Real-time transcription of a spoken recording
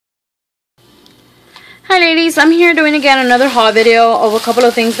Hi ladies, I'm here doing again another haul video of a couple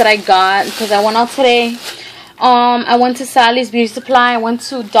of things that I got because I went out today. I went to Sally's Beauty Supply, I went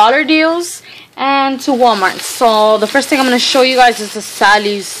to Dollar Deals, and to Walmart. So the first thing I'm going to show you guys is the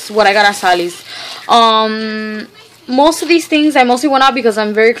Sally's, what I got at Sally's. Most of these things I mostly went out because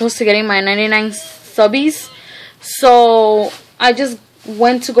I'm very close to getting my 99 subbies. So I just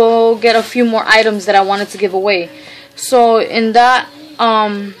went to go get a few more items that I wanted to give away. So in that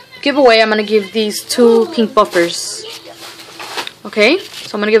giveaway, I'm going to give these two pink buffers. Okay,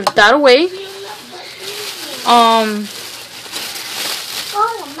 so I'm going to give that away.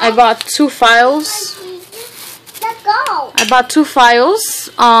 I bought two files. I bought two files.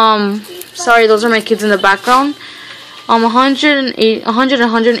 Sorry, those are my kids in the background.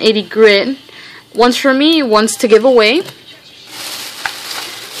 180 grit. One's for me, one's to give away.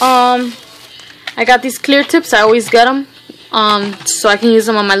 I got these clear tips. I always get them. So I can use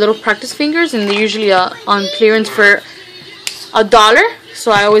them on my little practice fingers, and they're usually on clearance for $1.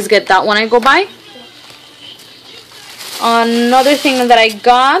 So I always get that when I go by. Another thing that I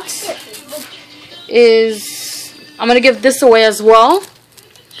got is, I'm going to give this away as well,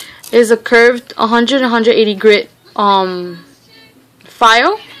 is a curved 180 grit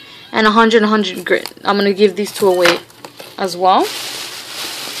file and 100 grit. I'm going to give these two away as well.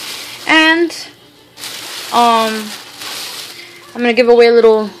 And I'm going to give away a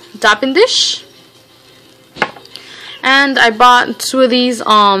little dapping dish. And I bought two of these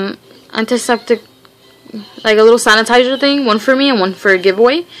antiseptic, like a little sanitizer thing, one for me and one for a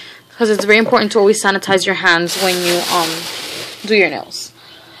giveaway, because it's very important to always sanitize your hands when you do your nails.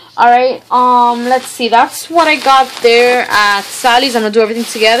 Alright, let's see, that's what I got there at Sally's. I'm gonna do everything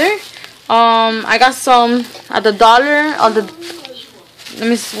together. I got some at the dollar, let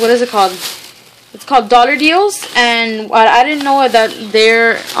me see, what is it called? It's called Dollar Deals, and I didn't know that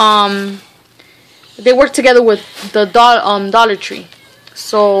they work together with the Dollar Tree.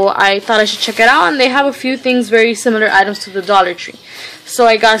 So I thought I should check it out, and they have a few things, very similar items to the Dollar Tree. So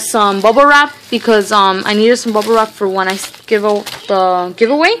I got some bubble wrap because I needed some bubble wrap for when I give out the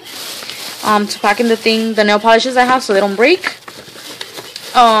giveaway, to pack in the nail polishes I have so they don't break.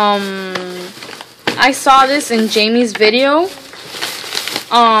 I saw this in Jamie's video,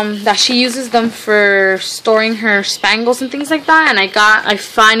 that she uses them for storing her spangles and things like that, and I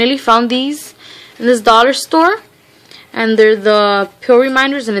finally found these in this dollar store. And they're the pill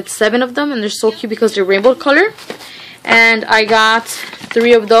reminders, and it's 7 of them, and they're so cute because they're rainbow color. And I got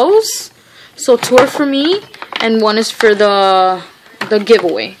 3 of those, so 2 are for me and 1 is for the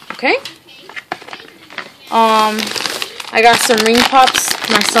giveaway. Okay. I got some ring pops.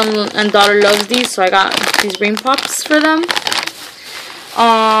 My son and daughter loves these, so I got these ring pops for them.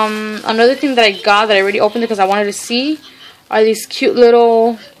 Another thing that I got that I already opened it because I wanted to see are these cute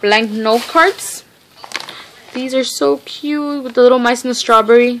little blank note cards. These are so cute with the little mice and the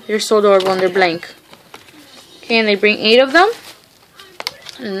strawberry. They're so adorable, and they're blank. Okay, and they bring 8 of them.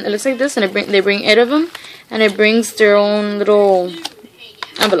 And it looks like this, and they bring 8 of them, and it brings their own little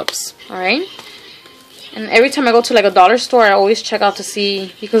envelopes. Alright? And every time I go to like a dollar store, I always check out to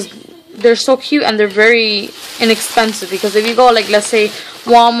see, because they're so cute and they're very inexpensive. Because if you go, like, let's say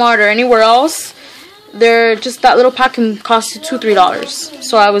Wal-Mart or anywhere else, they're just, that little pack can cost you $2-3.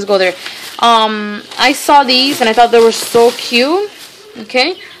 So I always go there. I saw these and I thought they were so cute.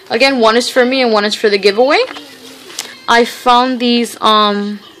 Okay, again, 1 is for me and 1 is for the giveaway. I found these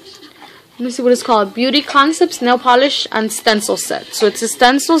let me see what it's called, Beauty Concepts nail polish and stencil set. So it's the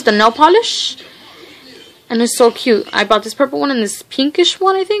stencils, the nail polish, and it's so cute. I bought this purple one and this pinkish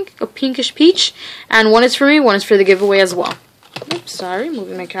one, I think, a pinkish peach, and 1 is for me, 1 is for the giveaway as well. Oops, sorry,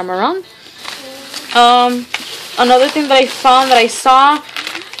 moving my camera around. Another thing that I found that I saw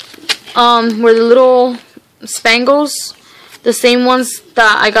were the little spangles, the same ones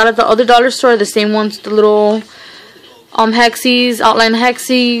that I got at the other dollar store, the same ones, the little hexies, outline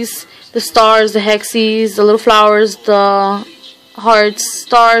hexies, the stars, the hexies, the little flowers, the hearts,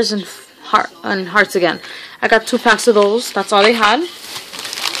 stars, and hearts again. I got 2 packs of those. That's all they had.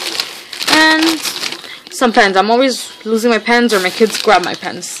 And some pens. I'm always losing my pens, or my kids grab my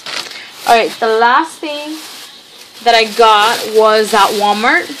pens. Alright, the last thing that I got was at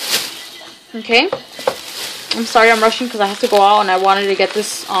Walmart. Okay, I'm sorry I'm rushing because I have to go out, and I wanted to get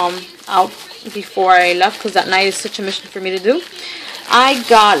this out before I left because that night is such a mission for me to do. I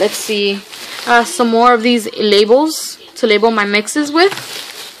got, let's see, some more of these labels to label my mixes with.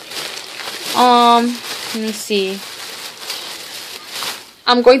 Let me see.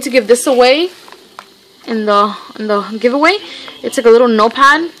 I'm going to give this away in the giveaway. It's like a little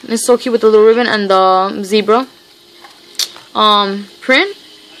notepad. It's so cute with the little ribbon and the zebra print.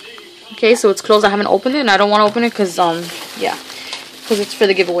 Okay, so it's closed. I haven't opened it, and I don't want to open it because yeah, because it's for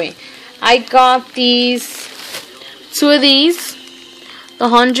the giveaway. I got these, 2 of these, the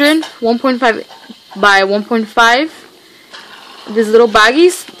 100 1.5 by 1.5. These little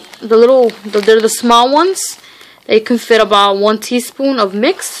baggies, they're the small ones. They can fit about 1 teaspoon of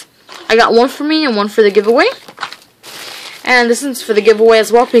mix. I got one for me and one for the giveaway. And this is for the giveaway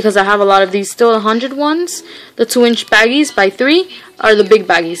as well because I have a lot of these still, 100 ones. The 2-inch baggies by 3 are the big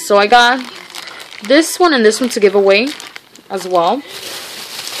baggies. So I got this one and this one to give away as well.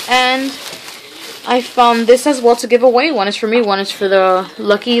 And I found this as well to give away. One is for me, one is for the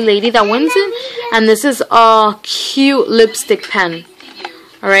lucky lady that wins it. And this is a cute lipstick pen.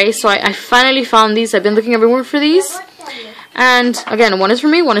 Alright, so I finally found these. I've been looking everywhere for these. And again, one is for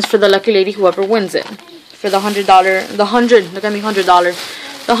me, one is for the lucky lady, whoever wins it. For the $100, look at me, $100,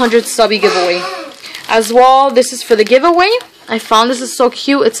 the 100 subby giveaway. As well, this is for the giveaway. I found this is so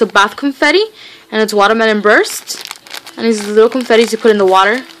cute. It's a bath confetti, and it's watermelon burst. And these little confettis you put in the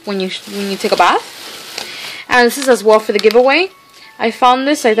water when you take a bath. And this is as well for the giveaway. I found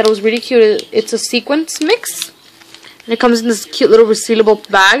this. I thought it was really cute. It's a sequence mix. And it comes in this cute little resealable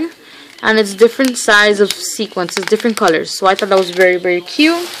bag. And it's different size of sequences, different colors. So I thought that was very, very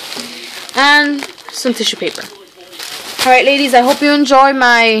cute. And some tissue paper. Alright ladies, I hope you enjoy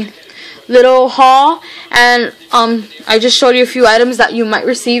my little haul. And I just showed you a few items that you might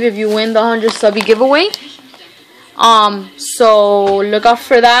receive if you win the 100 subby giveaway. So look out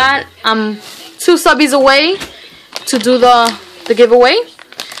for that. I'm 2 subbies away to do the giveaway.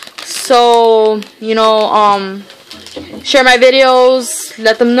 So, you know, share my videos,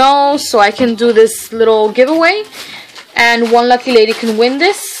 let them know so I can do this little giveaway. And one lucky lady can win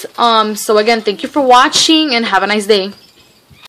this. So again, thank you for watching and have a nice day.